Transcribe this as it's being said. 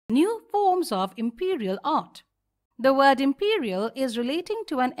new forms of imperial art. The word imperial is relating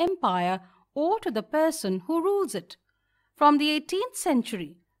to an empire or to the person who rules it. From the 18th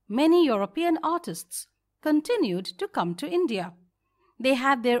century, many European artists continued to come to India. They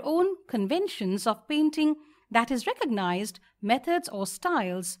had their own conventions of painting, that is, recognized methods or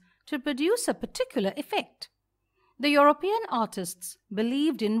styles to produce a particular effect. The European artists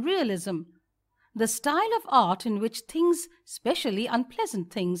believed in realism, the style of art in which things, especially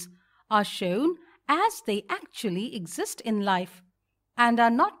unpleasant things, are shown as they actually exist in life and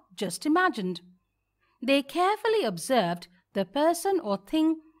are not just imagined. They carefully observed the person or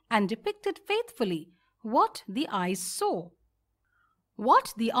thing and depicted faithfully what the eyes saw.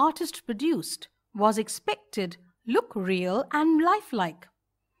 What the artist produced was expected look real and lifelike.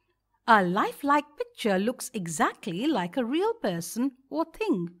 A lifelike picture looks exactly like a real person or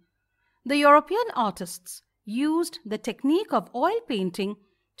thing. The European artists used the technique of oil painting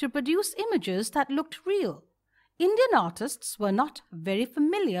to produce images that looked real. Indian artists were not very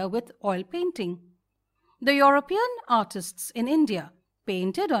familiar with oil painting. The European artists in India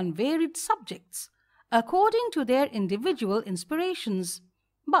painted on varied subjects according to their individual inspirations,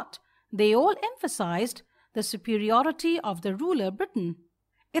 but they all emphasized the superiority of the ruler Britain,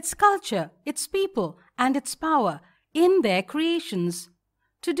 its culture, its people, and its power in their creations.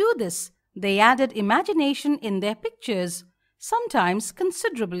 To do this, they added imagination in their pictures, sometimes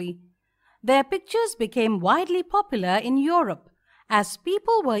considerably. Their pictures became widely popular in Europe as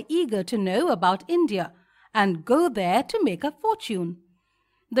people were eager to know about India and go there to make a fortune.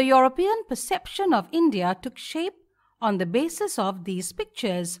 The European perception of India took shape on the basis of these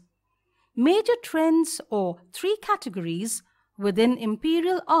pictures. Major trends or three categories within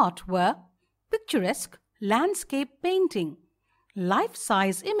imperial art were picturesque landscape painting,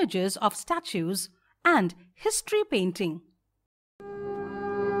 life-size images of statues, and history painting.